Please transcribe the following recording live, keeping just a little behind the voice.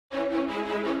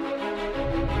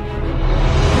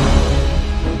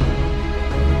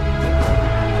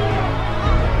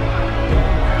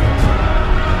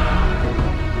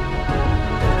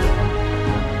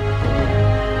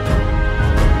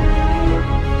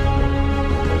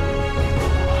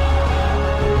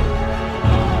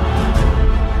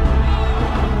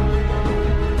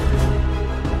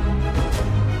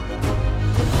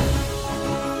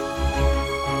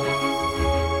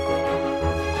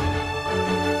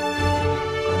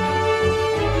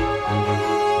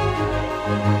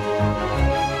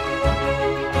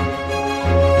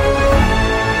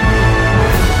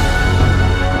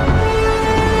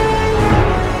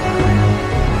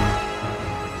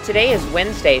Today is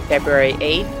Wednesday, February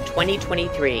 8th,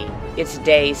 2023. It's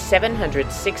day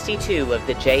 762 of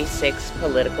the J6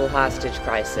 political hostage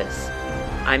crisis.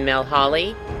 I'm Mel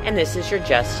Hawley, and this is your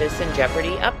Justice and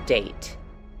Jeopardy update.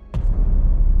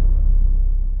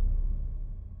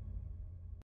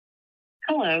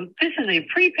 Hello, this is a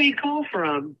prepaid call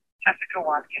from Jessica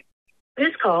Watkins.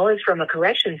 This call is from a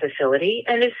correction facility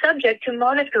and is subject to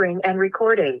monitoring and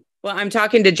recording. Well, I'm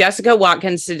talking to Jessica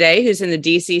Watkins today, who's in the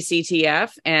DC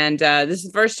CTF, and this is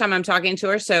the first time I'm talking to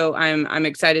her, so I'm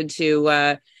excited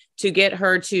to get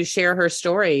her to share her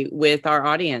story with our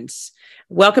audience.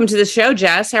 Welcome to the show,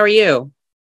 Jess. How are you?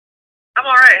 I'm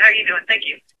all right. How are you doing? Thank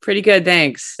you. Pretty good,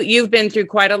 thanks. You've been through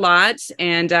quite a lot,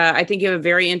 and I think you have a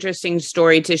very interesting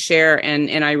story to share,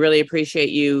 and I really appreciate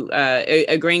you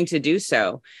agreeing to do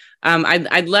so.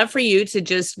 I'd love for you to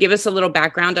just give us a little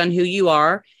background on who you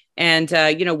are and,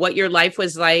 what your life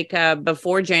was like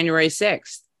before January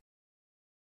 6th.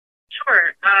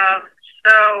 Sure. As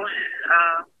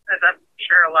I'm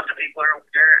sure a lot of people are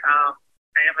aware,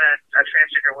 I am a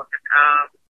transgender woman.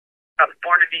 I was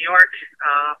born in New York,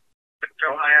 moved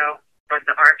to Ohio, joined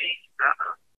the Army,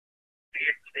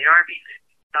 the Army.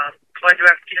 Deployed to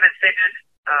Afghanistan.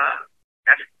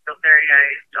 After the military,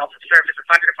 I also served in the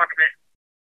fire department.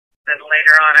 Then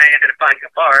later on, I ended up buying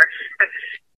a bar.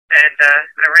 And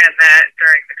I ran that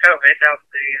during the COVID. That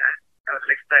was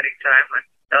an exciting time, I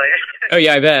can tell you. Oh,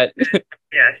 yeah, I bet.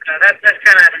 Yeah, so that's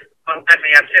kind of what led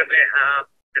me up to it.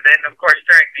 And then, of course,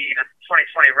 during the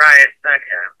 2020 riots, I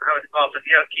was involved with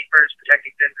the OathKeepers,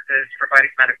 protecting businesses,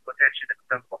 providing medical attention, and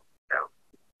so forth. So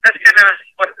that's kind of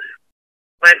what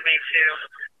led me to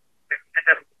end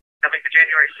up having the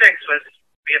January 6th was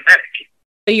be a medic.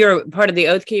 You're part of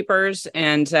the OathKeepers,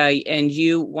 and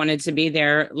you wanted to be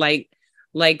there like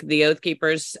the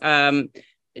OathKeepers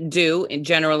do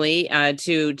generally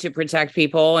to protect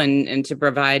people and to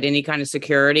provide any kind of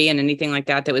security and anything like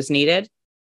that was needed?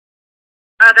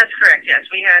 That's correct, yes.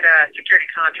 We had security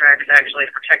contracts actually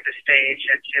to protect the stage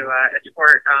and to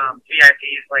escort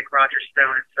VIPs like Roger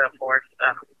Stone and so forth.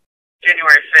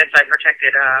 January 5th, I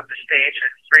protected the stage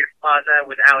at Freedom Plaza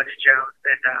with Alex Jones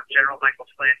and General Michael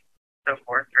Flynn and so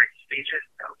forth during speeches.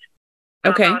 So,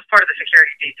 okay. I was part of the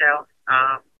security detail.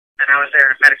 And I was there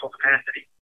in a medical capacity.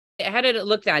 How did it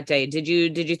look that day? Did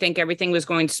you think everything was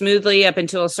going smoothly up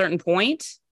until a certain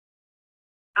point?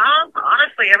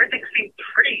 Honestly, everything seemed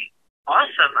pretty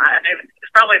awesome.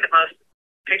 It's probably the most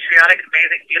patriotic,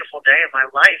 amazing, beautiful day of my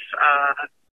life. I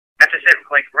got to sit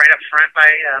right up front by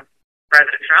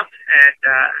President Trump, and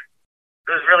it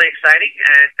was really exciting.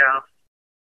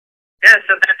 And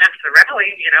so then after the rally,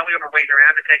 we were waiting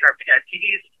around to take our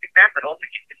VIPs to the Capitol to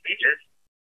give the speeches.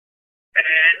 And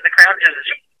the crowd just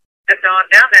zipped on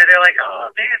down there. They're like,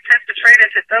 "Oh man, Pence betrayed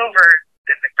us. It's over."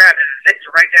 And the crowd just zipped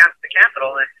right down to the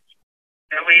Capitol,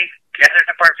 and we gathered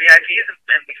up our VIPs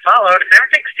and we followed. And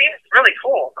everything seemed really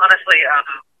cool, honestly.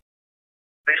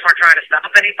 We just weren't trying to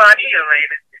stop anybody. So,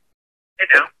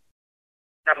 it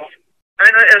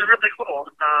was really cool.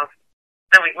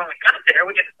 Then when we got there,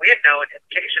 we had no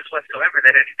indications whatsoever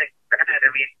that anything was bad.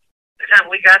 The time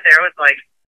we got there was like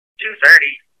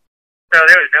 2:30. So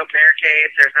there was no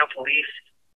barricades, there's no police.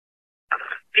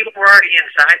 People were already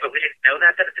inside, but we didn't know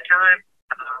that at the time.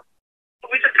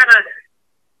 But we just kind of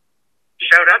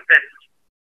showed up, and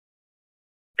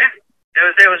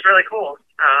it was really cool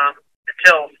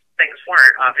until things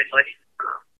weren't, obviously.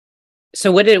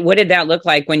 So what did that look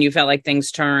like when you felt like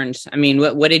things turned?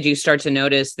 What did you start to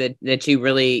notice that you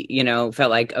really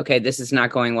felt like, okay, this is not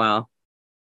going well?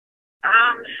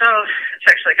 So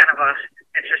it's actually kind of a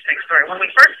interesting story. When we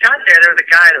first got there was a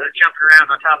guy that was jumping around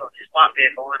on top of a SWAT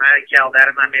vehicle, and I yelled at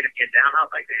him. I made him get down. I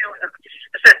was like,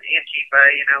 this isn't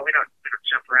Antifa, we don't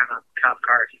jump around on cop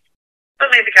cars. So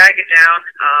I made the guy get down.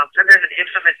 Then there's an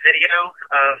infamous video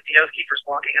of the OathKeepers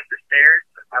walking up the stairs.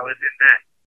 I was in that,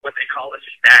 what they call a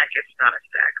stack. It's not a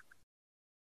stack.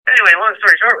 Anyway, long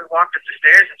story short, we walked up the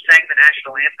stairs and sang the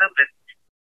national anthem, and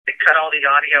they cut all the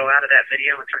audio out of that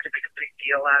video and tried to make a big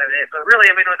deal out of it. But really,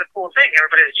 it was a cool thing.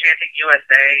 Everybody was chanting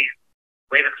USA,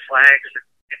 waving flags,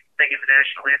 and singing the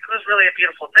national anthem. It was really a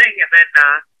beautiful thing. And then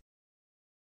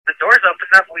the doors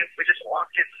opened up. We just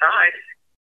walked inside.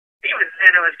 Even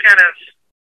then, it was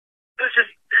just,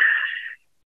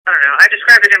 I don't know. I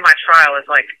described it in my trial as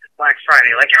like Black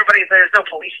Friday. Like there's no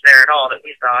police there at all that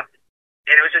we saw.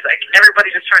 And it was just like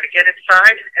everybody just trying to get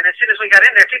inside. And as soon as we got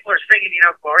in there, people were singing,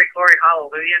 glory, glory,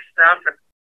 hallelujah and stuff. And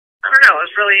I don't know. It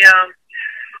was really,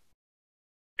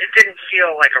 it didn't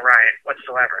feel like a riot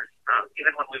whatsoever.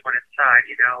 Even when we went inside,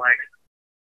 I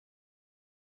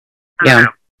don't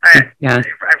know.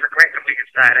 I regret that we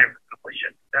inside. I probably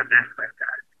shouldn't have done that.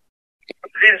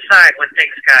 But inside when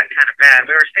things got kind of bad.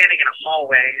 We were standing in a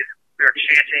hallway. We were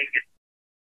chanting,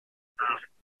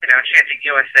 chanting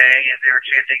USA, and they were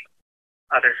chanting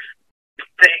other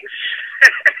things.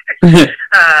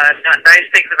 Not nice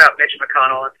things about Mitch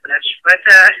McConnell and such. But,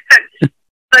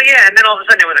 so yeah, and then all of a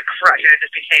sudden it was a crush, and it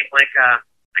just became like a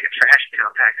trash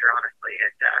compactor, honestly.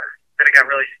 And then it got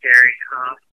really scary.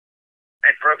 I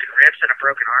had broken ribs and a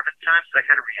broken arm at the time, so I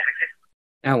kind of reacted.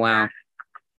 Oh, wow.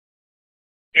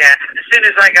 Yeah, as soon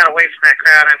as I got away from that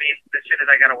crowd, I ran and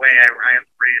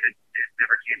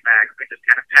never came back. We just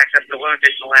kind of packed up the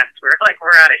wounded and left. We're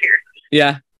out of here.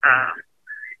 Yeah.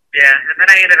 Yeah, and then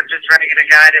I ended up just dragging a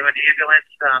guy to an ambulance.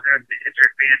 There was an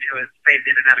injured man who was fading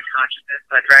in and out of consciousness.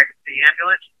 So I dragged him to the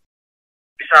ambulance.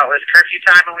 We saw it was curfew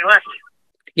time, and we left.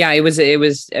 Yeah, it was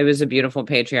a beautiful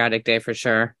patriotic day for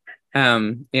sure.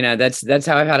 That's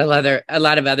how I've had a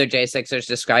lot of other J6ers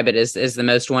describe it as the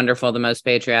most wonderful, the most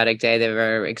patriotic day they've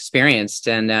ever experienced.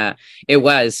 And it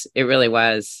really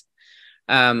was.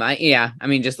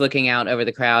 Just looking out over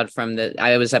the crowd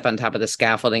I was up on top of the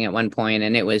scaffolding at one point,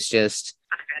 and it was just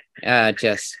a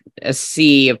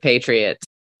sea of patriots.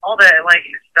 All that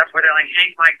stuff where they're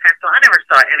hang Mike pencil. I never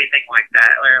saw anything like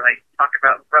that. Where talk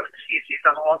about rubbing CCs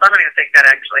on the walls. I don't even think that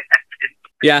actually happened.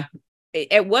 Yeah.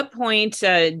 At what point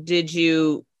did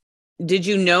you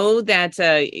know that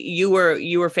you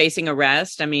were facing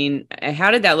arrest? I mean, how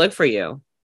did that look for you?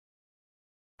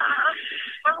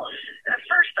 Well, at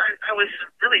first I was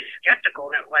really skeptical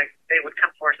that they would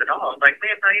come for us at all. Man,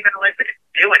 not even we didn't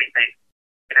do anything.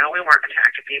 We weren't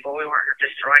attacking people. We weren't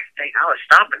destroying things. I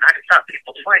could stop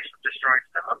people twice from destroying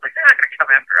stuff. I was like, they're not going to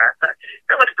come after us.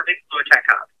 They're looking for people to attack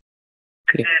cops.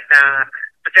 And then,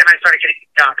 but then I started getting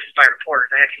doxxed by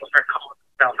reporters. I had people start calling the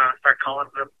cell phone, start calling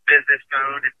the business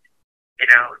phone, and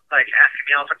asking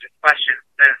me all sorts of questions.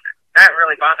 And that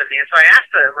really bothered me. And so I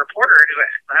asked the reporter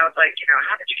I was like,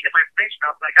 how did you get my information?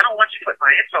 I was like, I don't want you to put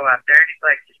my info out there. And he's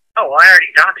like, oh, well, I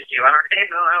already doxed you. I don't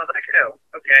know. I was like, oh,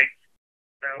 okay.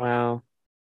 So, wow.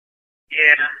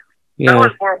 Yeah. I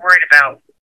was more worried about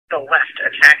the left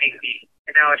attacking me,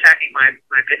 attacking my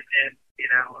business,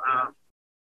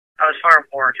 I was far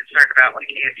more concerned about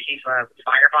Antifa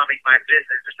firebombing my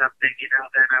business or something,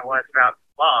 than I was about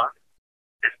law.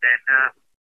 And then,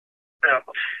 so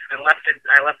I left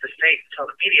the state until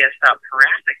the media stopped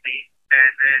harassing me.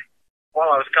 And then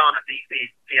while I was gone, the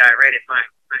FBI raided my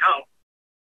home.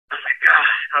 I was like,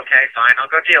 okay, fine, I'll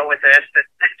go deal with this. And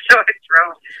so I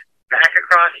drove back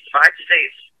across 5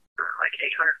 states,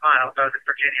 800 miles. I was in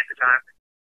Virginia at the time,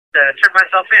 to turn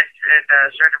myself in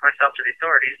and surrender myself to the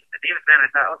authorities. And even then,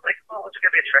 I thought, I was like, oh, it's going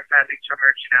to be a trespassing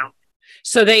charge,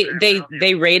 So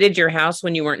they raided your house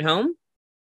when you weren't home?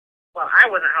 Well, I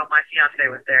wasn't home. My fiance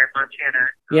was there in Montana.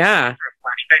 Yeah.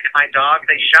 Flashbang to my dog.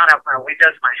 They shot out my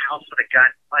windows of my house with a gun.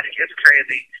 It's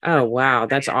crazy. Oh, wow.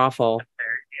 That's awful.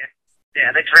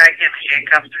 Yeah, they dragged him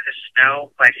handcuffed through the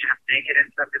snow, half naked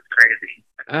and stuff. It's crazy.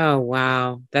 Oh,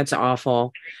 wow. That's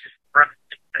awful.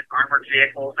 Armored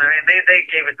vehicles. I mean, they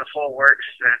gave it the full works.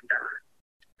 And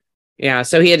yeah,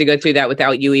 so he had to go through that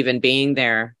without you even being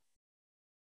there.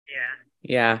 Yeah.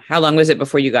 Yeah. How long was it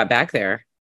before you got back there?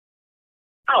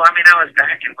 Oh, I mean, I was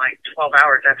back in 12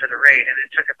 hours after the raid, and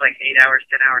it took us 8 hours,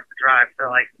 10 hours to drive.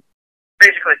 So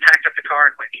basically packed up the car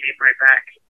and came right back.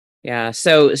 Yeah.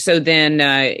 So then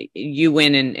you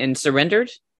went and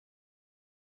surrendered?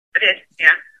 I did.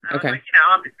 Yeah. I was okay. like,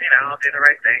 I'll do the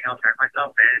right thing. I'll turn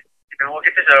myself in. We'll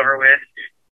get this over with.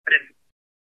 I didn't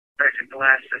expect it to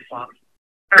last this long.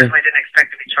 Personally, I didn't expect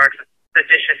to be charged with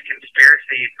seditious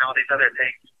conspiracy and all these other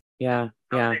things. Yeah.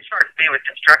 They charged me with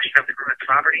destruction of the ruined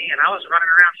property, and I was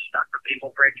running around stuck for people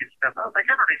breaking stuff. I was like,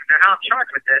 I don't even know how I'm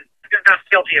charged with this. I'm not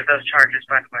guilty of those charges,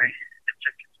 by the way. It's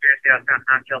just conspiracy. I was found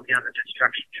not guilty on the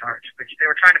destruction charge, which they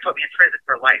were trying to put me in prison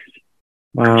for life.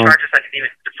 Wow.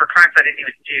 For crimes I didn't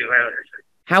even do.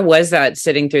 How was that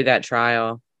sitting through that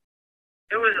trial?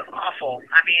 It was awful.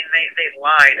 I mean, they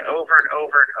lied over and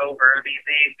over and over. I mean,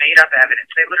 they made up evidence.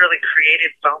 They literally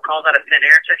created phone calls out of thin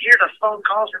air and said, here's a phone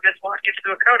call from Miss Watkins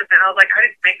to a co-defendant. I was like, I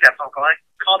didn't make that phone call. That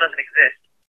call doesn't exist.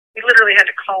 We literally had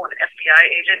to call an FBI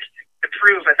agent to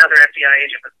prove another FBI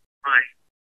agent was lying.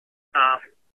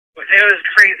 It was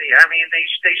crazy. I mean,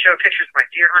 they showed pictures of my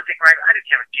deer hunting rifle. I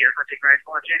didn't have a deer hunting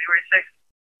rifle on January 6th.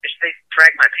 They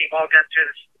dragged my paintball gun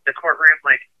through the courtroom.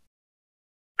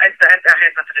 I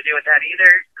had nothing to do with that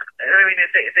either. I mean,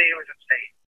 it was insane.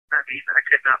 I mean, I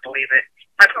could not believe it.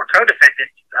 My poor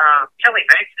co-defendants, Kelly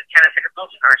Banks and Kenneth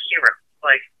Wilson, are heroes.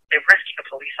 They rescued a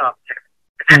police officer.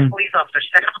 And that police officer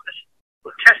sat on this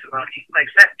testimony,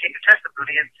 gave a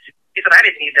testimony, and he said, I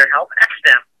didn't need their help. X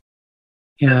them.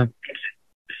 Yeah. It's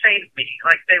insane to me.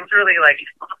 like they literally like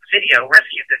on video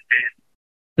rescued this man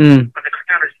when the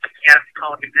crowd was looking at him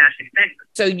calling him nasty things.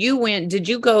 So did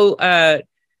you go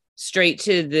straight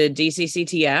to the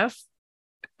DCCTF?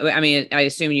 I mean, I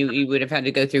assume you would have had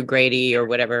to go through Grady or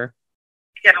whatever.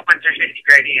 Yeah, I went through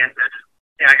Grady, and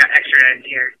I got extradited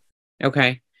here.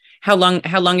 Okay. How long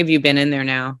have you been in there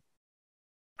now?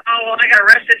 Oh, well, I got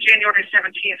arrested January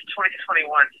 17th, 2021,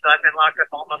 so I've been locked up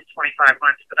almost 25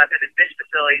 months, but I've been in this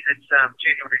facility since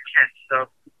January 10th, so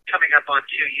coming up on 2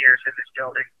 years in this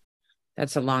building.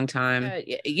 That's a long time.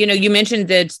 You mentioned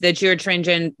that you're a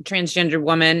transgender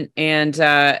woman, and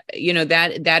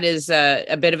that is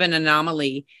a bit of an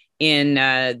anomaly in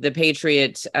the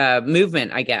Patriot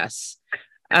movement, I guess.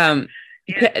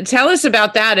 Tell us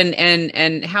about that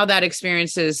and how that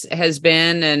experience has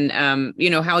been, and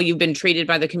how you've been treated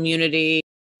by the community.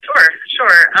 Sure.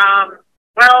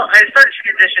 Well, I started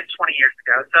transition 20 years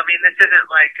ago, so I mean, this isn't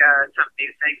like some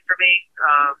new thing for me.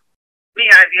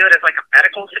 I view it as like a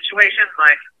medical situation,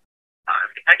 like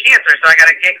a cancer, so I got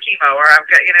to get chemo, or I've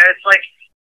got, it's like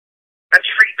a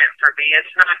treatment for me. It's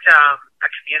not a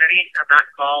community. I'm not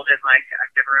involved in like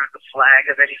I've never owned a flag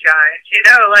of any kind.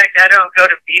 Like I don't go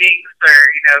to meetings or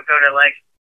go to like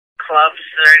clubs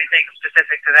or anything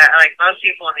specific to that. Like most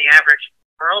people in the average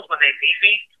world, when they meet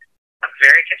me, I'm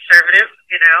very conservative.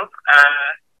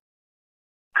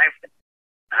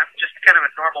 I'm just kind of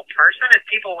a normal person, and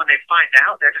people, when they find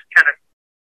out, they're just kind of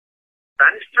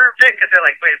stunned for a bit because they're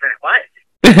like, "Wait a minute, what?"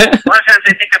 A lot of times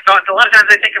they think I'm going. A lot of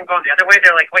times they think I'm going the other way.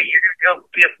 They're like, "Wait, you're going to go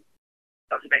be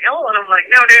a male?" And I'm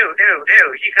like, "No,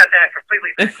 you got that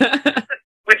completely,"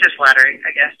 which is flattering,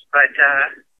 I guess. But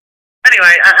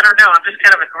anyway, I don't know. I'm just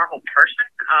kind of a normal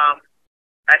person.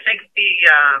 I think the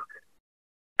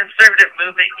conservative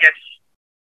movement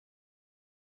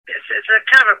it's a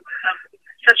kind of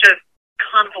such a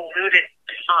convoluted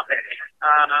topic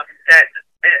that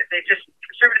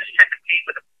conservatives tend to paint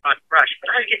with a broad brush, but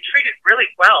I get treated really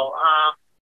well.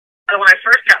 So when I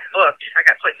first got booked, I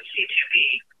got put in C2B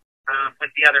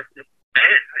with the other men,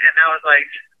 and I was like,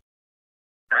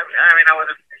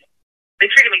 they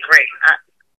treated me great.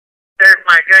 They're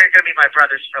going to be my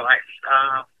brothers for life.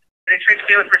 They treated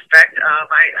me with respect.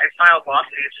 I filed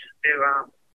lawsuits to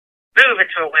move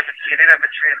into a women's unit. I've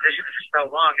been transitioned for so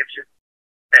long. It's just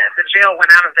the jail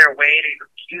went out of their way to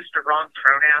use the wrong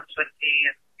pronouns with me,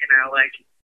 and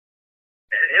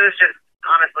it was just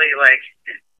honestly like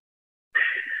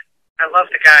I love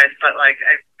the guys, but like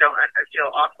I feel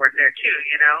awkward there too.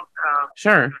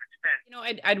 Sure.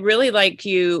 I'd really like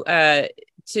you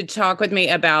to talk with me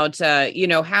about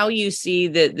how you see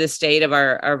the state of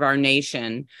our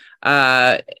nation,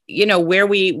 where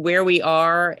we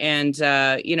are, and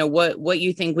what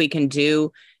you think we can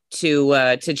do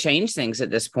to change things at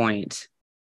this point.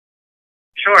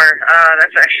 Sure.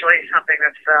 That's actually something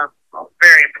that's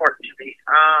very important to me.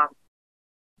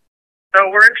 So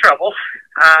we're in trouble.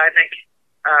 I think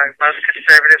most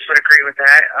conservatives would agree with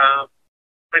that.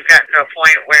 We've gotten to a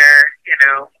point where,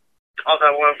 all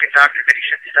the woke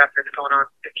indoctrination stuff that's going on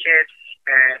with the kids,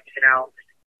 and,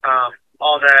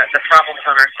 all the problems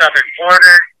on our southern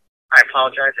border. I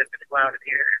apologize if it's loud in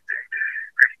here.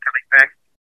 It's coming back.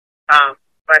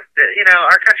 But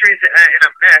our country's in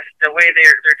a mess. The way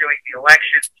they're doing the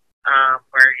elections,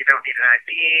 where you don't need an ID,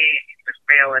 and you can just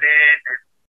mail it in. And,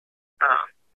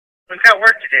 we've got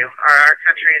work to do. Our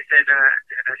country is in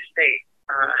a state.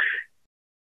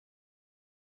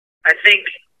 I think,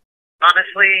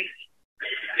 honestly,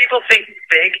 people think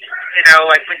big.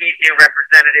 Like we need new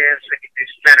representatives, we need new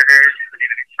senators, we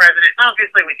need a new president.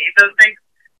 Obviously, we need those things.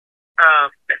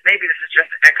 Maybe this is just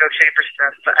echo chamber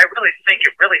stuff, but I really think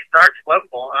it really starts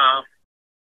local.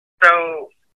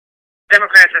 So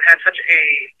Democrats have had such a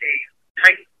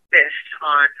tight fist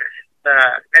on the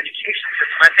education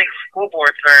system. I think school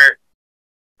boards are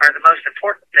the most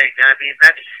important thing. I mean,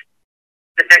 that's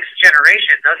the next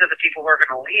generation. Those are the people who are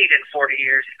going to lead in 40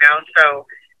 years, So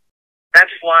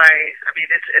that's why,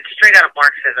 it's straight out of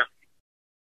Marxism.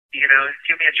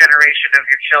 Give me a generation of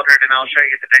your children and I'll show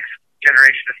you the next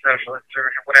generation of socialists, or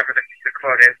whatever the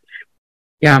quote is.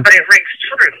 Yeah. But it rings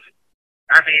true.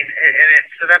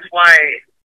 So that's why,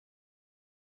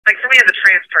 like for me as a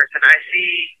trans person, I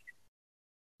see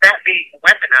that being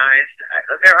weaponized.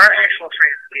 There are actual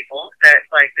trans people that,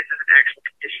 like, this is an actual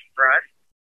condition for us,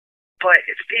 but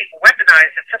it's being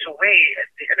weaponized in such a way,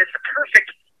 and it's the perfect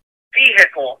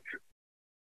vehicle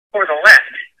for the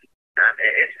left.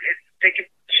 They can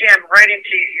jam right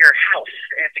into your house,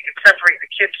 and they can separate the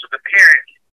kids from the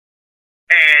parents,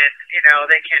 and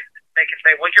they can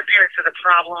say, well, your parents are the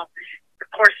problem. Of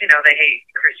course, they hate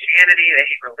Christianity, they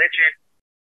hate religion.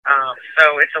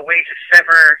 So it's a way to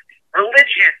sever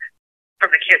religion from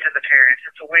the kids and the parents.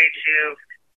 It's a way to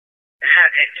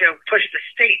push the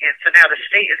state in. So now the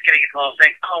state is getting involved,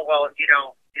 saying, "Oh, well, if you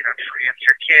don't, trans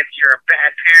your kids, you're a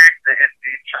bad parent." And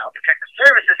the Child Protective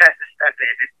Services has to step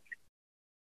in.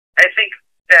 I think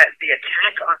that the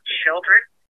attack on children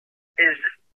is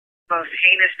the most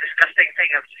heinous, disgusting thing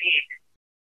I've seen.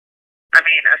 I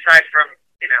mean, aside from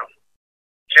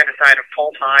genocide of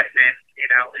Pol Pot and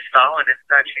Stalin and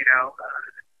such,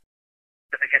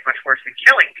 doesn't get much worse than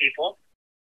killing people.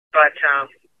 But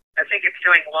I think it's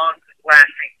doing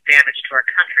long-lasting damage to our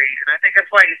country, and I think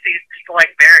that's why you see people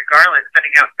like Merrick Garland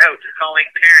sending out notes calling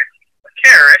parents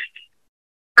terrorists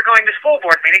for going to school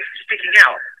board meetings and speaking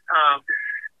out.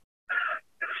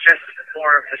 It's just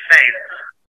more of the same.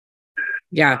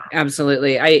 Yeah,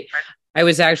 absolutely. I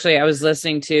was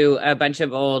listening to a bunch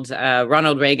of old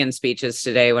Ronald Reagan speeches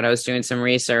today when I was doing some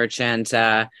research, and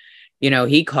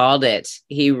he called it.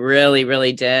 He really,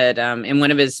 really did. In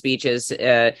one of his speeches,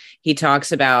 he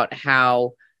talks about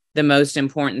how the most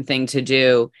important thing to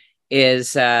do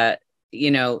is,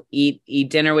 eat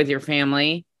dinner with your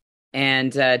family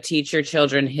and teach your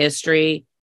children history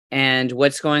and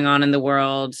what's going on in the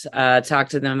world. Talk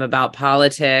to them about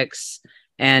politics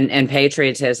and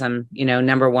patriotism,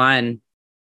 number one.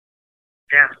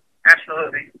 Yeah,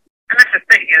 absolutely. And that's the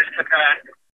thing is that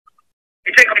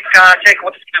you take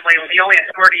what's family, the only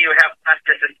authority you have left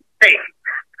is the state.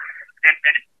 And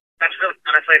that's really,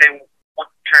 honestly, they want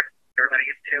to turn everybody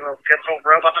into a good little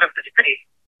robot of the city.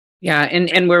 Yeah,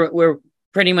 and we're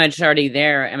pretty much already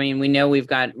there. I mean, we know we've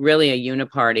got really a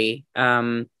uniparty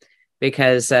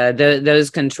because those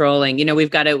controlling, we've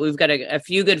got a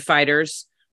few good fighters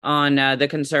on the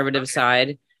conservative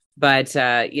side, but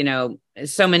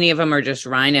so many of them are just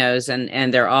rhinos,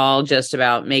 and they're all just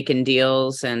about making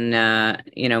deals and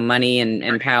money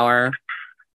and power.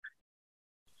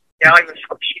 Yeah, like the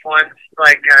cheap ones,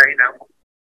 like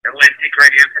Lindsey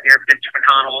Graham and your Mitch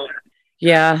McConnell.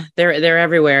 Yeah, they're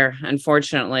everywhere,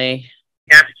 unfortunately.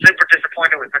 Yeah, I'm super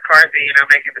disappointed with McCarthy,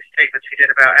 making the statements he did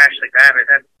about Ashley Babbitt.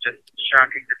 That's just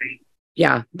shocking to me.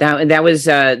 Yeah,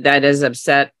 that has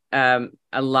upset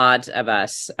a lot of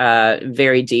us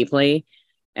very deeply,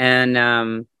 and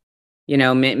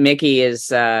Mickey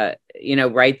is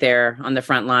right there on the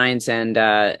front lines, and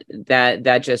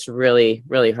that just really,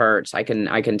 really hurts. I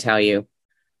can tell you.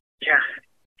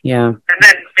 Yeah. And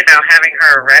then having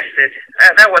her arrested,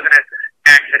 that wasn't an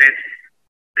accident.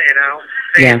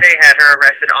 They had her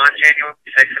arrested on January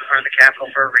 6th in front of the Capitol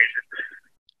for a reason.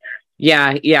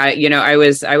 Yeah.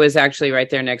 I was actually right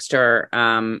there next to her,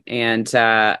 and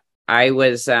I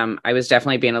was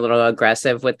definitely being a little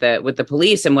aggressive with the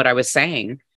police and what I was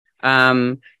saying.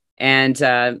 And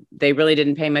they really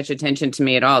didn't pay much attention to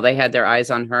me at all. They had their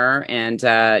eyes on her, and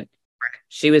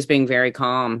she was being very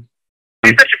calm.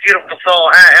 She's such a beautiful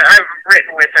soul. I've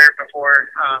written with her before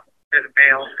through the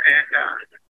mail, and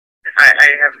I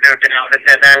have no doubt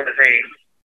that was a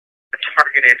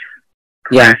targeted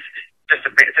arrest, just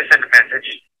to send a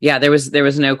message. Yeah, there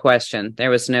was no question. There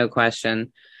was no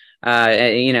question.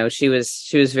 She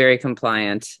was very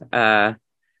compliant.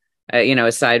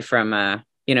 Aside from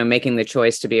making the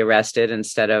choice to be arrested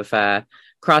instead of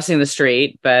crossing the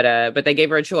street, but they gave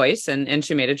her a choice, and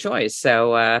she made a choice.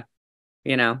 So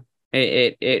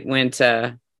it went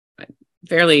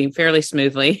fairly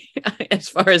smoothly as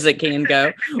far as it can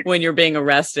go when you're being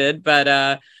arrested. But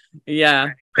yeah.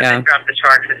 They dropped the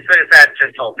charges. So that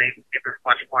just told me it was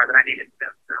much more than I needed to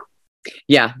know.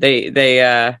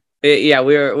 Yeah,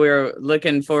 we were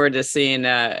looking forward to seeing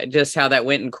just how that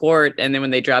went in court, and then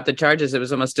when they dropped the charges, it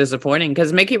was almost disappointing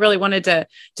because Mickey really wanted to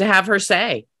have her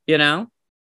say, Right.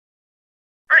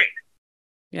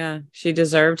 Yeah, she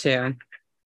deserved to.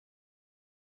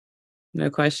 No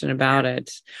question about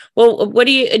it. Well, what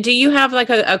do you have like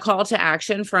a call to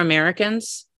action for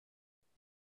Americans?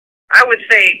 I would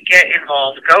say get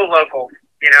involved, go local.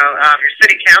 Your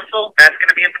city council, that's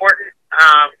going to be important.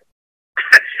 I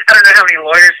don't know how many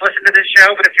lawyers listen to this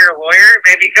show, but if you're a lawyer,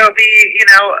 maybe go be,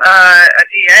 a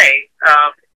DA.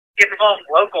 Get involved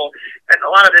local. And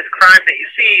a lot of this crime that you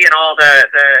see and all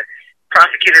the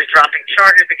prosecutors dropping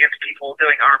charges against people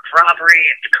doing armed robbery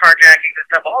and carjacking and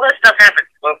stuff, all that stuff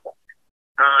happens local.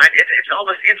 It's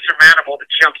almost insurmountable to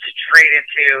jump straight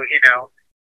into,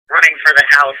 running for the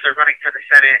House or running for the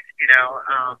Senate.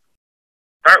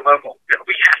 Start local.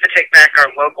 We have to take back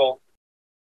our local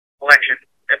election.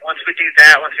 And once we do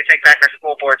that, once we take back our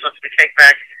school boards, once we take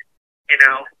back,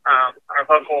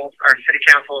 our city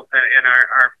councils and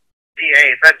our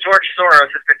DAs, that George Soros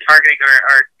has been targeting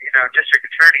our district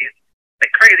attorneys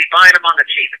like crazy, buying them on the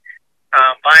cheap,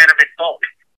 buying them in bulk.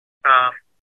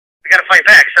 we got to fight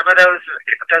back. Some of those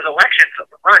elections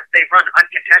they run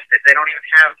uncontested. They don't even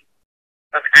have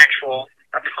an actual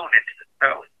opponent.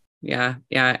 So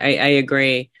I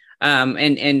agree.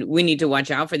 And we need to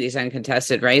watch out for these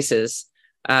uncontested races,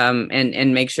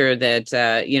 and make sure that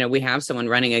we have someone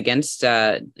running against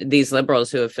these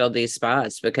liberals who have filled these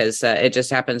spots, because it just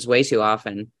happens way too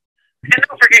often. And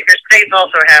don't forget, your states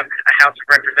also have a House of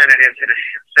Representatives and a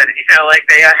Senate. Like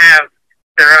they have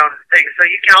their own thing. So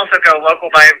you can also go local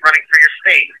by running for your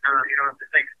state. You don't have to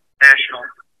think national.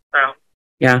 So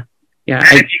yeah.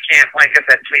 And if you can't, like I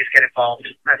said, please get involved.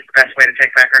 That's the best way to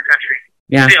take back our country.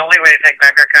 Yeah, it's the only way to take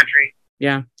back our country.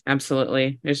 Yeah,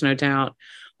 absolutely. There's no doubt.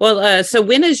 Well, so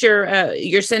when is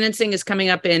your sentencing is coming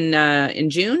up in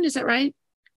June? Is that right?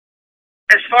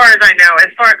 As far as I know, I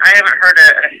haven't heard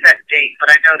a set date, but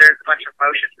I know there's a bunch of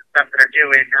motions and stuff that are due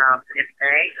in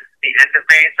May, the end of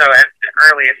May. So at the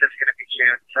earliest, it's going to be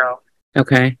June. So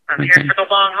I'm here for the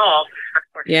long haul.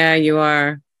 Yeah, you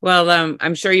are. Well,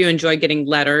 I'm sure you enjoy getting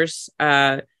letters.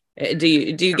 Do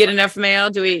you get enough mail?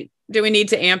 Do we need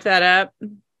to amp that up? I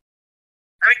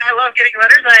mean, I love getting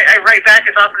letters. I write back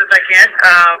as often as I can.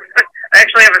 I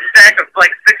actually have a stack of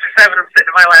like 6 or 7 of them sitting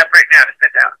in my lap right now to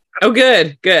send out. Oh,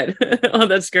 good. Oh,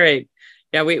 that's great.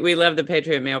 Yeah, we love the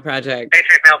Patriot Mail Project.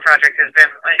 Patriot Mail Project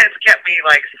it's kept me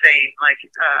like sane, like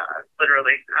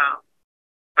literally.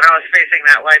 When I was facing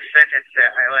that life sentence,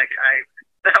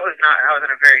 I was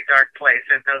in a very dark place,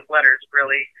 and those letters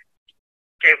really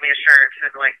gave me assurance,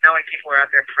 and like knowing people were out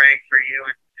there praying for you,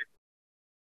 and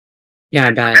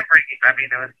I bet. Remembering you, I mean,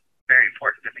 it was very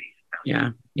important to me.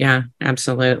 So. Yeah,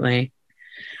 absolutely.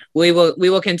 We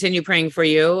will continue praying for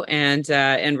you and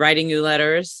writing you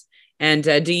letters. And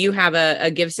do you have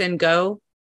a Give, Send, Go?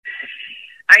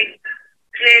 I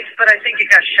did, but I think it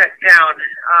got shut down.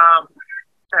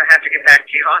 I have to get back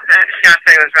to you on that.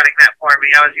 Beyonce was running that for me.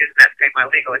 I was using that to pay my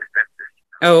legal expenses.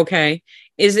 Oh, okay.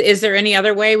 Is there any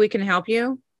other way we can help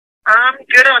you? I'm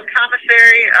good on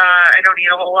commissary. I don't need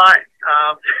a whole lot.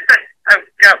 I've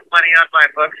got money on my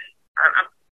books. I'm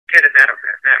good in that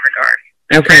regard.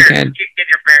 Okay, good. Keep getting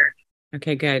your marriage.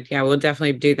 Okay, good. Yeah, we'll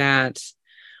definitely do that.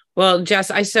 Well, Jess,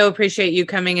 I so appreciate you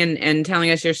coming and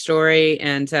telling us your story,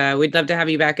 and we'd love to have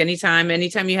you back anytime.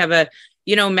 Anytime you have a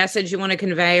message you want to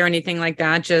convey or anything like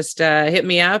that, just hit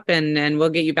me up and we'll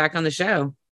get you back on the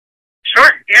show.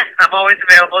 Sure. Yeah, I'm always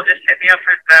available. Just hit me up,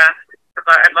 and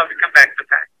I'd love to come back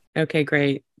sometime. Okay,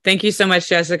 great. Thank you so much,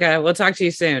 Jessica. We'll talk to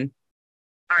you soon.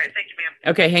 All right. Thank you, ma'am.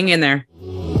 Okay, hang in there.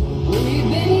 We've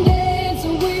been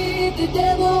dancing with the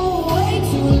devil way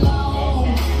too long.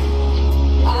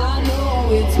 I know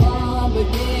it's hard, but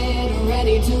get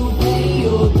ready to pay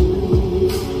your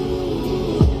dues.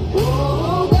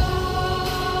 Oh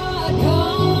God,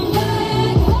 come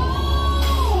back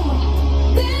home.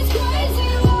 This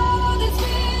crazy world is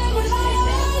filled with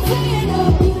liars and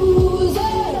abusers.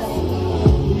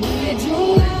 Need you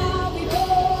now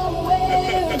before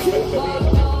we're too far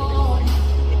gone.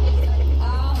 I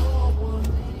hope one day.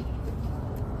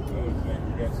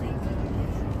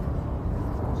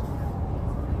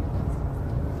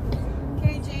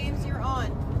 Okay, James, you're on.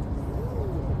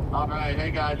 All right,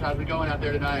 hey guys, how's it going out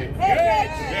there tonight?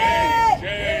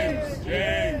 James.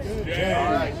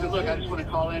 All right, so look, I just want to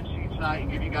call in to you tonight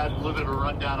and give you guys a little bit of a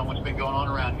rundown on what's been going on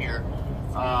around here.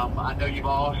 I know you've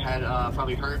all had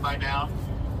probably heard by now.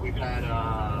 We had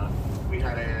a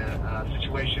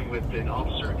situation with an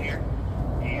officer in here,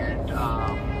 and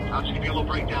I'll just give you a little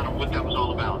breakdown on what that was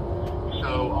all about.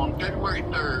 So on February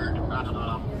 3rd,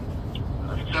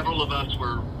 several of us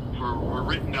were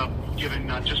written up, given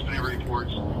disciplinary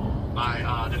reports by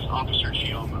this officer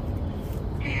Chioma.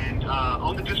 And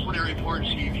on the disciplinary reports,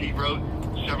 he wrote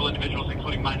several individuals,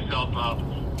 including myself, up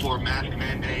for mask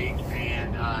mandate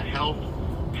and health,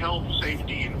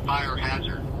 safety, and fire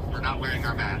hazard for not wearing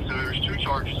our masks. So there's 2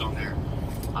 charges on there.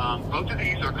 Both of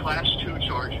these are Class 2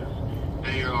 charges.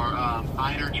 They are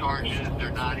minor charges.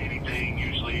 They're not anything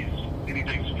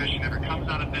sufficient ever comes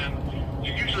out of them.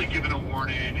 You're usually given a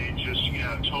warning and just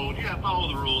told, follow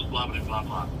the rules, blah blah blah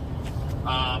blah.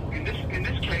 In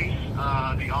this case,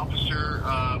 the officer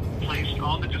placed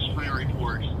on the disciplinary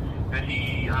reports that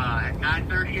he at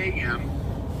 9:30 a.m.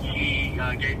 he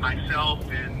gave myself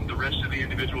and the rest of the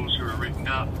individuals who were written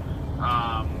up.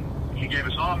 He gave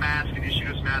us all a mask and issued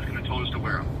us masks and told us to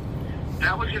wear them.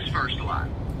 That was his first lie.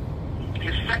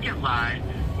 His second lie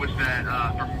was that,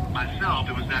 for myself,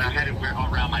 it was that I had it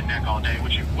around my neck all day,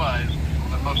 which it was,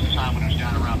 but most of the time when it was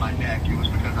down around my neck, it was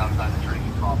because I was either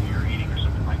drinking coffee or eating or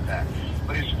something like that.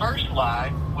 But his first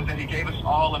lie was that he gave us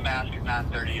all a mask at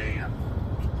 9:30 a.m.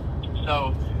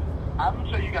 So, I'm going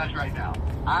to tell you guys right now,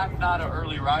 I'm not an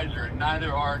early riser, and none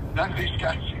of these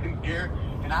guys in here,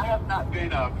 and I have not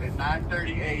been up at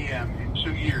 9:30 a.m. in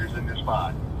 2 years in this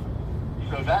spot.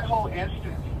 So that whole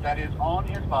instance that is on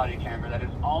his body camera, that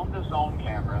is on the zone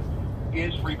camera,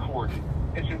 is recorded.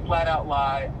 It's a flat-out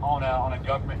lie on a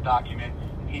government document,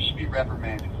 and he should be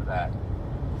reprimanded for that.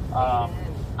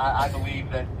 I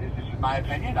believe that, this is my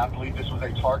opinion, I believe this was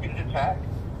a targeted attack.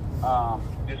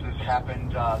 This has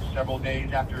happened several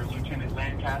days after Lieutenant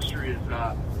Lancaster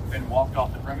has been walked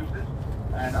off the premises.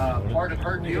 And part of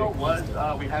her deal was,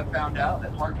 we have found out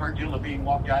that part of her deal of being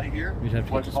walked out of here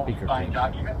was falsifying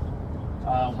documents.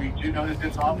 We do know that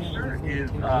this officer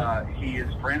he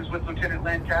is friends with Lieutenant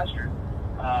Lancaster.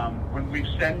 When we've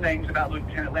said things about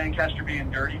Lieutenant Lancaster being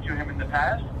dirty to him in the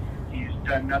past, he's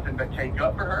done nothing but take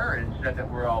up for her and said that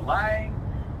we're all lying.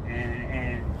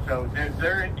 And so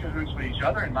they're in cahoots with each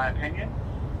other, in my opinion.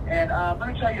 And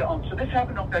let me tell you, so this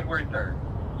happened on February 3rd.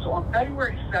 So on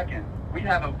February 2nd, we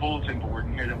have a bulletin board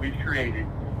in here that we've created.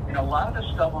 And a lot of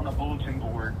the stuff on the bulletin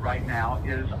board right now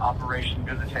is Operation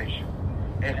Visitation.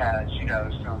 It has,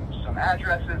 some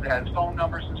addresses, it has phone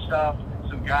numbers and stuff.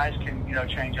 Some guys can,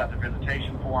 change out their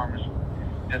visitation forms,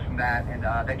 this and that, and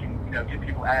they can, get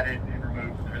people added and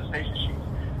removed from the visitation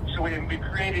sheets. So we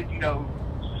created,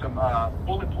 some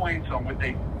bullet points on what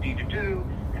they need to do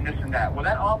and this and that. Well,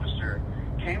 that officer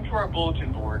came to our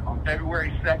bulletin board on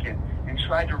February 2nd and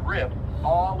tried to rip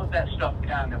all of that stuff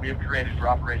down that we have created for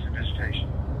Operation Visitation.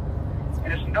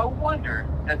 And it's no wonder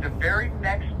that the very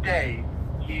next day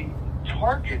he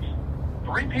targets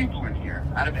 3 people in here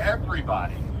out of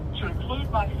everybody, to include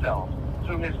myself,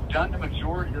 who has done the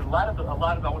majority, a lot of the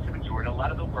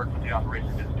work with the Operation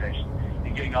Visitation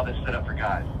and getting all this set up for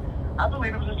guys. I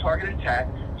believe it was a targeted attack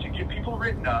to get people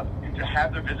written up and to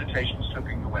have their visitations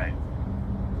taken away.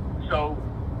 So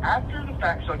after the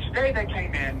fact, so today they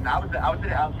came in. I was at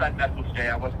outside medical today.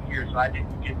 I wasn't here, so I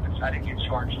didn't get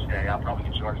charged today. I'll probably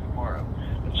get charged tomorrow.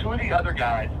 But 2 of the other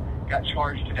guys got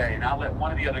charged today, and I'll let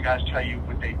one of the other guys tell you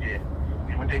what they did.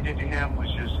 And what they did to him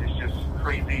was just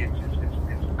crazy.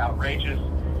 It's outrageous.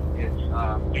 It's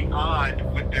beyond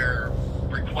what they're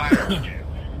required to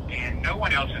do. And no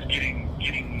one else is getting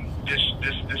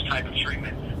this type of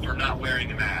treatment for not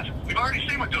wearing a mask. We've already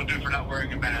seen what they'll do for not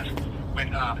wearing a mask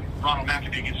when Ronald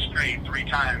McAdoo gets sprayed 3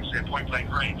 times at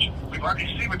point-blank range. We've already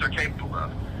seen what they're capable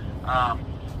of.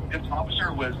 This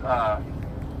officer was,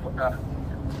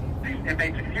 these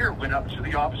inmates in here went up to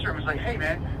the officer and was like, "Hey,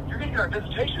 man, you're going to get our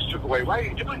visitations took away. Why are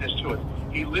you doing this to us?"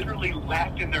 He literally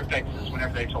laughed in their faces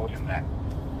whenever they told him that.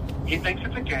 He thinks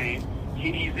it's a game.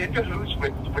 He's in cahoots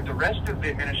with the rest of the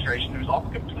administration, who's all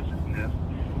complicit in this.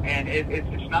 And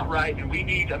it's not right. And we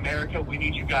need America, we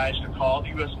need you guys to call the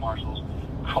U.S. Marshals,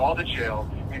 call the jail,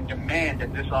 and demand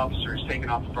that this officer is taken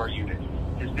off of our unit.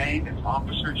 His name is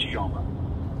Officer Chioma.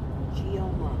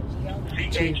 Chioma.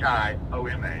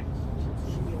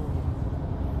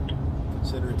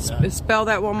 Consider it done. Spell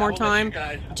that one more time.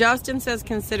 Justin says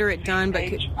consider it done, but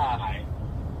C-H-I.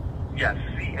 Yes,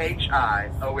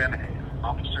 Chioma.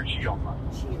 Officer Chioma.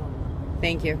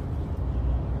 Thank you.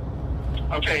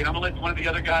 Okay, and I'm going to let one of the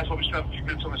other guys, while we still have a few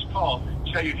minutes on this call,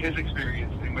 tell you his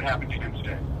experience and what happened to him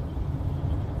today.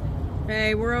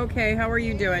 Hey, we're okay. How are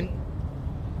you doing?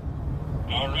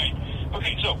 All right.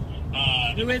 Okay, so...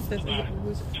 who is this?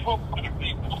 12 o'clock,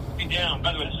 they pulled me down.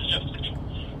 By the way, this is Jeff Stitchell.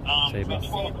 About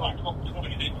 12 o'clock,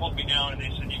 12:20, they pulled me down and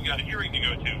they said, "You've got a hearing to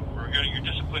go to. We're getting your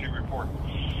disciplinary report."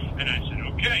 And I said,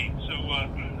 "Okay." So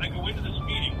I go into this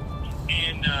meeting,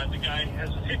 and the guy has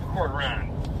a tape recorder on.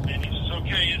 And he says,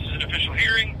 "Okay, this is an official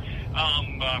hearing.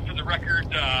 For the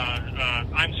record,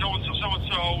 I'm so-and-so,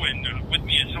 so-and-so, and with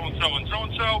me is so-and-so and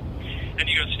so-and-so." And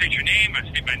he goes, "State your name." I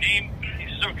state my name. He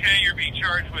says, "Okay, you're being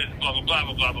charged with blah, blah, blah,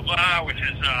 blah, blah, blah, blah, which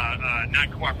is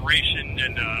non-cooperation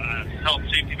and health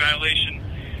safety violation.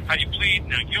 How do you plead?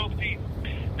 Not guilty."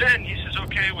 Then he says,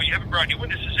 "Okay, well, you haven't brought any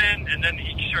witnesses in." And then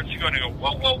he starts to go and I go,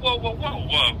 whoa.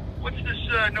 What's this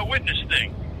no witness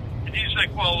thing? And he's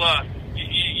like, "Well,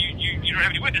 you don't have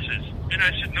any witnesses." And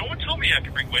I said, "No one told me I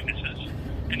could bring witnesses."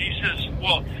 And he says,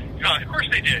 "Well, of course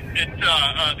they did.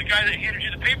 The guy that handed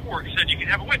you the paperwork said you could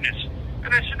have a witness."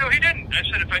 And I said, "No, he didn't." I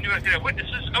said, "If I knew I could have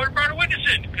witnesses, I would have brought a witness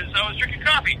in because I was drinking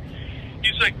coffee."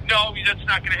 He's like, "No, that's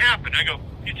not going to happen." I go,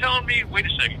 "You're telling me, wait a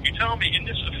second, you're telling me in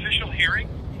this official hearing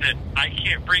that I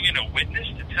can't bring in a witness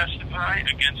to testify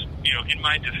against, in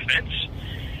my defense?"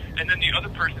 And then the other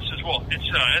person says, "Well,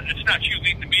 it's not you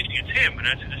leading the meeting, it's him." And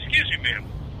I said, "Excuse me, ma'am.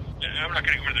 I'm not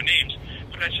going to go into their names."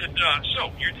 But I said,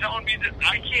 "So you're telling me that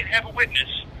I can't have a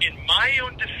witness in my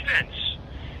own defense?"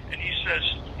 And he says,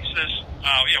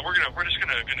 "Yeah, we're just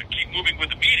gonna keep moving with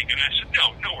the meeting." And I said,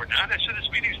 "No, we're not." I said, "This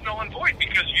meeting's null and void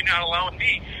because you're not allowing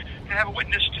me to have a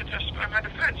witness to testify in my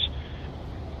defense."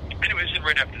 anyways, and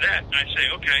right after that, I say,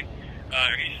 okay.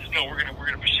 He says, no, we're gonna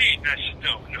proceed. And I said,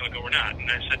 no, we're not.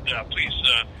 And I said, please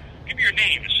give me your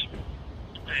names.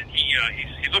 And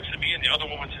he looks at me, and the other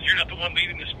woman says, you're not the one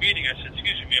leading this meeting. I said,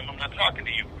 excuse me, ma'am, I'm not talking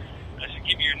to you. I said,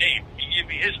 give me your name. He gave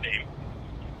me his name.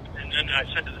 And then I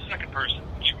said to the second person,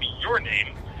 give me your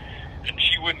name. And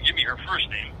she wouldn't give me her first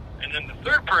name. And then the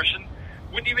third person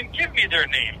wouldn't even give me their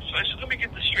name. So I said, let me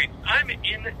get this straight. I'm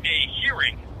in a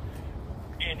hearing,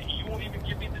 and you won't even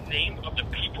give me the name of the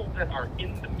people that are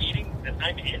in the meeting that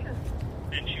I'm in?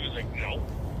 And she was like, no.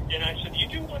 And I said, you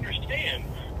do understand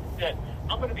that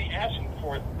I'm going to be asking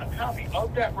for a copy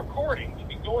of that recording to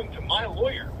be going to my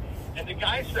lawyer. And the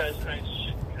guy says, and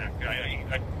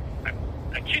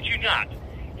I kid you not,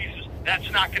 he says, that's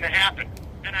not going to happen.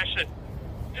 And I said,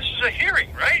 this is a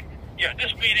hearing, right? Yeah,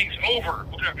 this meeting's over.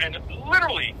 And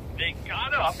literally, they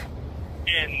got up,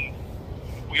 and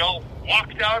we all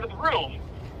walked out of the room.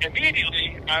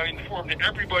 Immediately, I informed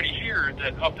everybody here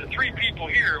that of the three people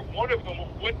here, one of them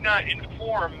would not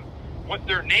inform what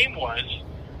their name was.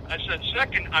 I said,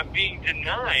 second, I'm being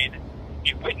denied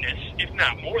a witness, if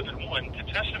not more than one, to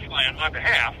testify on my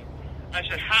behalf. I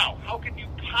said, how? How can you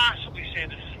possibly say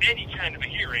this is any kind of a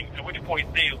hearing? At which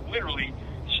point, they literally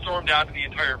stormed out of the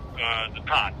entire the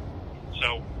pod.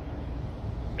 So,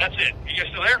 that's it. You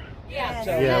guys still there? Yeah.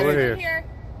 Yeah, we're here.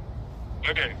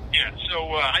 Okay, yeah.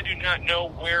 So I do not know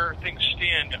where things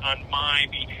stand on my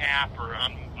behalf, or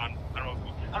on I don't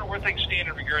know where things stand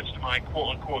in regards to my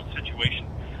quote unquote situation,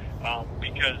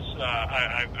 because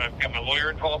I've got my lawyer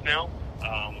involved now.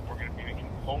 We're going to be making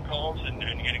phone calls and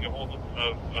getting a hold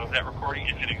of that recording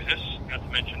if it exists. Not to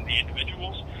mention the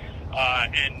individuals,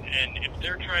 and if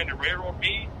they're trying to railroad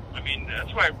me, I mean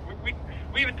that's why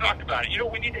we even talked about it. You know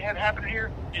what we need to have happen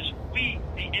here is we,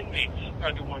 the inmates,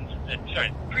 are the ones that,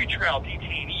 pretrial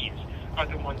detainees are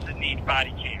the ones that need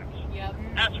body cams. Yep.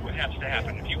 That's what has to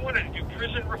happen. If you want to do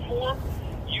prison reform,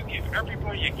 you give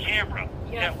everybody a camera.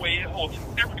 Yep. That way it holds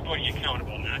everybody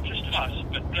accountable, not just us,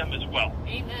 but them as well.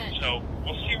 Amen. So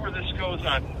we'll see where this goes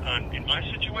on in my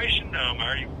situation. I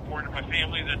already warned my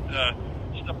family that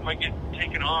stuff might get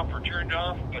taken off or turned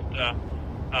off, but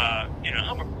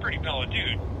I'm a pretty mellow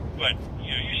dude. But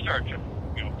you start to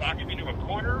box me into a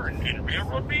corner and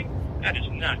railroad me. That is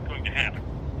not going to happen.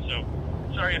 So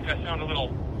sorry if I sound a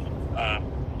little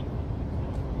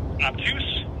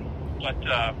obtuse, but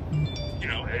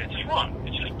it's wrong.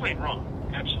 It's just plain wrong.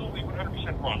 Absolutely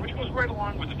 100% wrong. Which goes right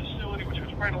along with the facility. Which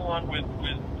goes right along with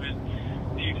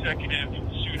the executive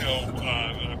pseudo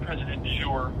president du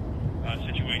jour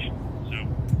situation. So,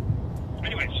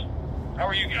 anyways, how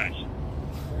are you guys?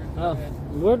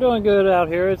 We're doing good out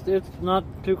here. It's not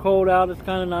too cold out. It's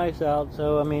kind of nice out.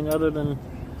 So, I mean, other than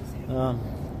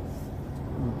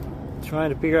trying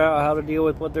to figure out how to deal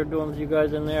with what they're doing with you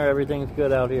guys in there, everything's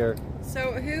good out here.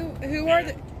 So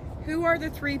who are the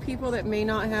three people that may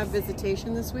not have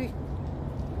visitation this week?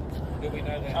 Do we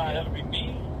know that? That would be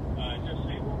me, just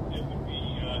Sable. It would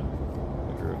be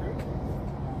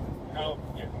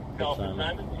Calvin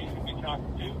Simon. He's going to be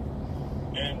talking to,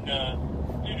 and the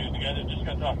guy that just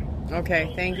got talking.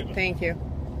 Okay, thank you.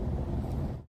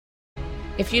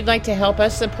 If you'd like to help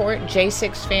us support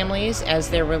J6 families as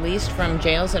they're released from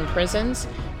jails and prisons,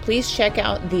 please check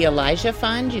out the Elijah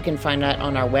Fund. You can find that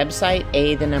on our website,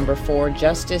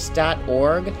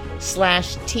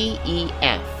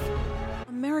 a4justice.org/TEF.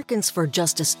 Americans for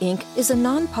Justice, Inc. is a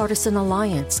nonpartisan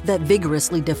alliance that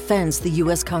vigorously defends the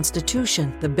U.S.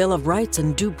 Constitution, the Bill of Rights,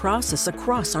 and due process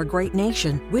across our great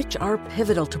nation, which are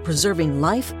pivotal to preserving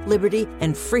life, liberty,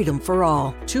 and freedom for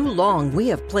all. Too long we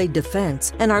have played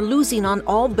defense and are losing on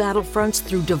all battlefronts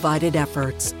through divided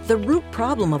efforts. The root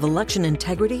problem of election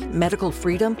integrity, medical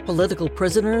freedom, political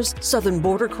prisoners, southern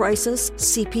border crisis,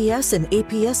 CPS and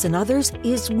APS, and others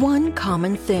is one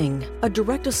common thing: a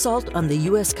direct assault on the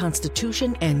U.S.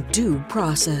 Constitution and due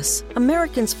process.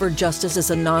 Americans for Justice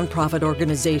is a nonprofit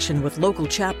organization with local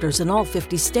chapters in all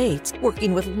 50 states,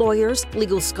 working with lawyers,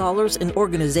 legal scholars, and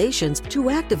organizations to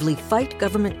actively fight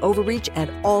government overreach at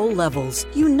all levels.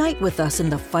 Unite with us in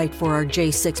the fight for our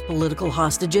J6 political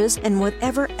hostages and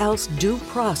whatever else due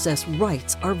process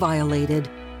rights are violated.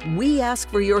 We ask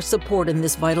for your support in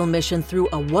this vital mission through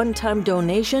a one-time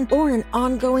donation or an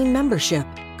ongoing membership.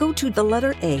 Go to the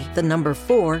letter A, the number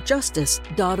 4,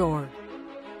 justice.org.